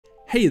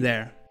Hey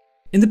there!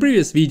 In the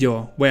previous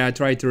video, where I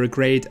tried to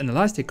recreate an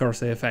elastic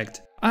cursor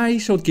effect, I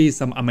showcased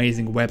some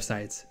amazing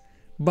websites.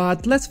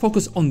 But let's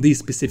focus on this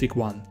specific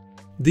one.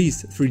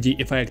 This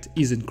 3D effect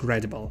is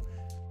incredible.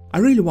 I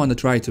really want to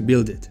try to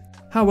build it.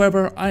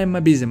 However, I am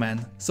a busy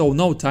man, so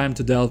no time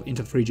to delve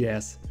into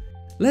 3GS.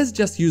 Let's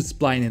just use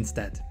Spline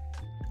instead.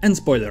 And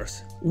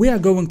spoilers, we are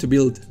going to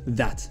build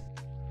that.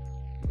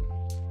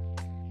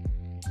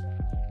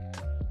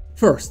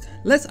 First,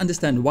 let's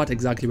understand what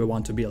exactly we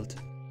want to build.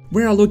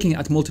 We are looking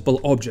at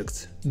multiple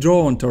objects,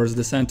 drawn towards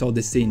the center of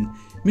the scene,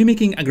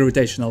 mimicking a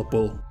gravitational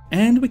pull.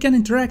 And we can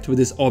interact with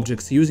these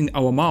objects using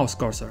our mouse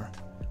cursor.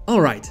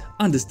 Alright,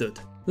 understood.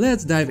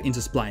 Let's dive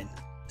into Spline.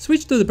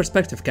 Switch to the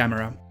perspective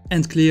camera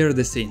and clear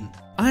the scene.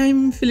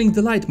 I'm feeling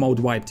the light mode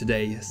vibe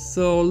today,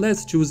 so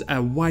let's choose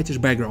a whitish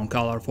background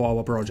color for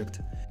our project.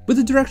 With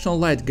the directional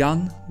light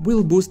gun,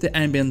 we'll boost the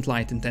ambient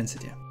light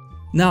intensity.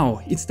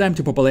 Now it's time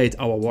to populate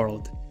our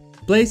world.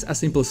 Place a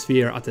simple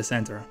sphere at the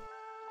center.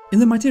 In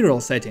the material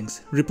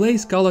settings,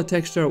 replace color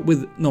texture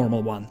with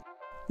normal one.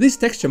 This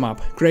texture map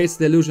creates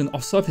the illusion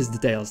of surface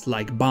details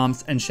like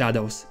bumps and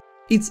shadows.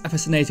 It's a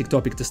fascinating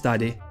topic to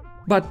study,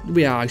 but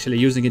we are actually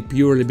using it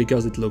purely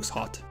because it looks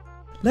hot.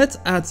 Let's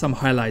add some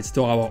highlights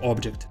to our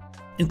object.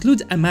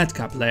 Include a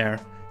matcap layer,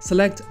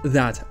 select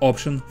that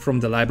option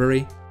from the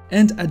library,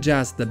 and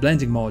adjust the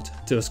blending mode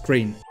to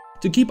screen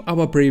to keep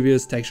our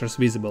previous textures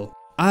visible.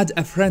 Add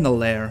a Fresnel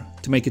layer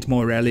to make it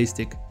more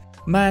realistic.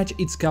 Match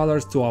its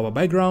colors to our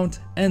background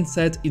and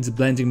set its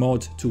blending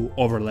mode to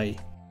overlay.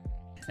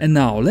 And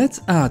now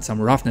let's add some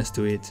roughness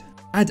to it.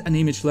 Add an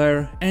image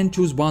layer and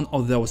choose one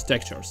of those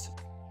textures.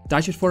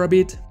 Touch it for a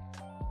bit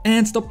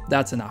and stop,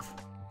 that's enough.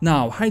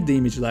 Now hide the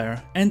image layer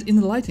and in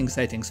the lighting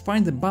settings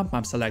find the bump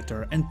map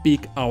selector and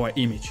pick our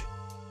image.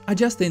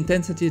 Adjust the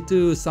intensity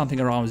to something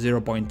around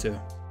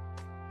 0.2.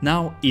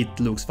 Now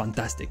it looks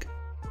fantastic.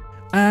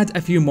 Add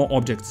a few more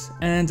objects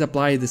and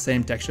apply the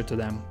same texture to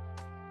them.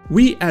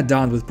 We are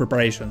done with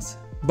preparations,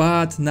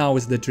 but now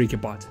is the tricky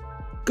part.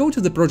 Go to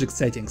the project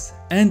settings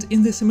and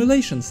in the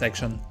simulation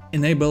section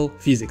enable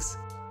physics.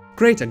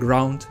 Create a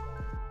ground,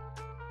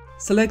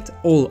 select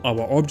all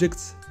our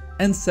objects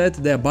and set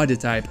their body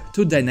type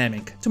to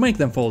dynamic to make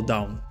them fall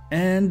down.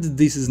 And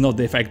this is not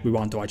the effect we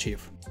want to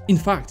achieve. In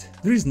fact,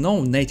 there is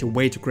no native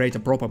way to create a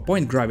proper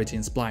point gravity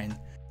in Spline.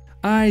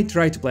 I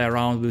tried to play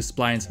around with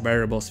Spline's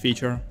variables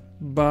feature,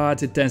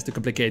 but it tends to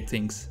complicate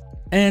things.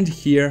 And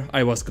here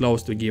I was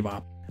close to give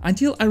up.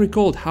 Until I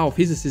recalled how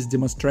physicists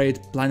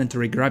demonstrate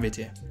planetary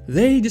gravity.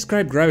 They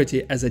describe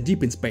gravity as a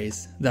dip in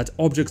space that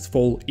objects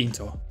fall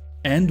into.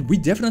 And we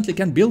definitely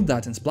can build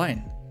that in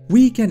Spline.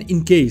 We can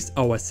encase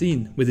our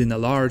scene within a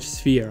large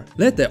sphere,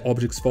 let the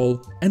objects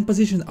fall, and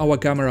position our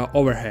camera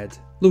overhead,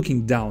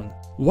 looking down.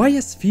 Why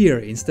a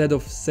sphere instead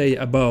of, say,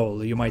 a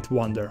bowl, you might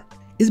wonder?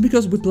 It's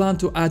because we plan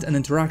to add an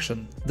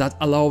interaction that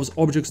allows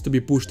objects to be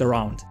pushed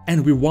around,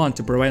 and we want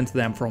to prevent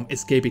them from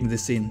escaping the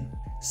scene.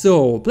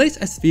 So, place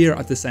a sphere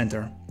at the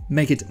center.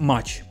 Make it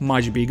much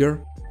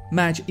bigger,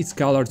 match its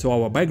color to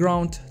our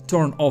background,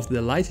 turn off the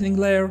lightening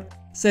layer,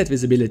 set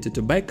visibility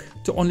to back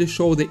to only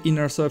show the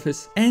inner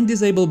surface, and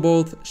disable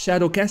both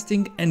shadow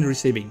casting and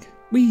receiving.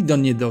 We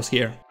don't need those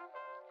here.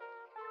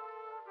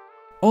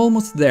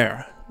 Almost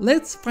there.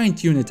 Let's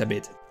fine-tune it a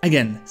bit.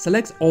 Again,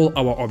 select all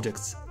our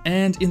objects,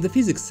 and in the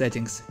physics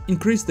settings,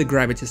 increase the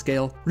gravity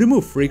scale,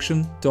 remove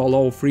friction to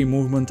allow free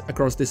movement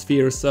across the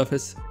sphere's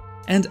surface,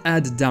 and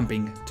add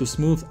damping to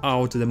smooth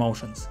out the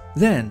motions.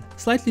 Then,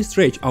 slightly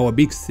stretch our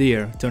big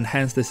sphere to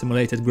enhance the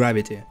simulated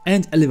gravity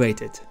and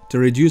elevate it to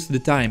reduce the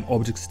time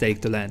objects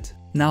take to land.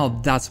 Now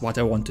that's what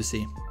I want to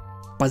see.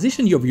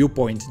 Position your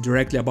viewpoint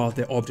directly above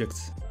the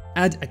objects,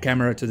 add a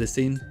camera to the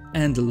scene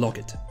and lock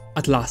it.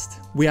 At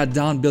last, we are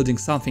done building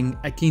something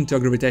akin to a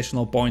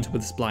gravitational point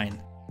with Spline.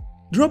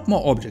 Drop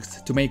more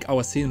objects to make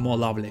our scene more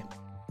lovely.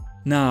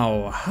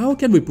 Now, how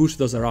can we push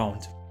those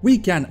around? We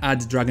can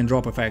add drag and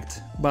drop effect,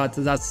 but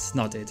that's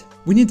not it.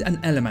 We need an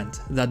element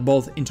that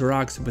both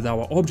interacts with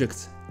our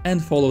objects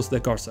and follows the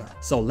cursor.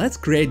 So let's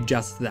create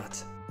just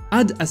that.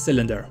 Add a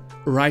cylinder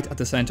right at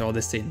the center of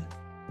the scene.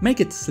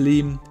 Make it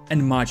slim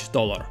and much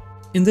taller.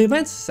 In the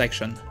events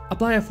section,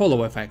 apply a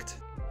follow effect.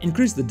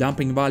 Increase the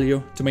damping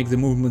value to make the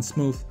movement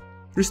smooth.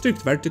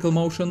 Restrict vertical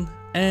motion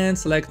and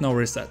select no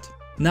reset.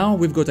 Now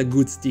we've got a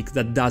good stick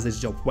that does its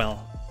job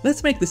well.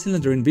 Let's make the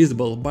cylinder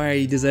invisible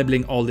by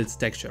disabling all its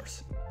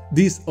textures.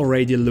 This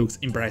already looks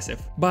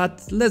impressive,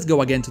 but let's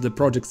go again to the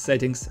project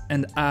settings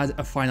and add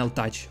a final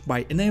touch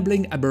by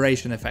enabling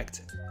aberration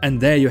effect.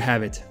 And there you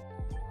have it.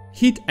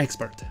 Hit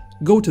Export,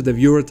 go to the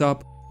Viewer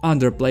tab,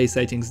 under Play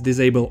settings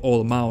disable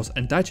all mouse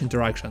and touch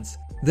interactions,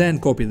 then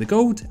copy the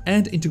code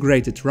and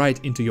integrate it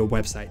right into your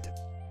website.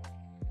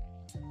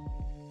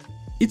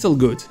 It's all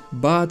good,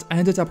 but I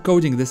ended up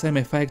coding the same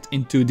effect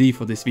in 2D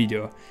for this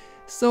video,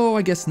 so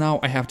I guess now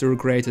I have to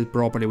recreate it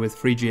properly with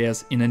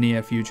 3GS in the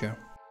near future.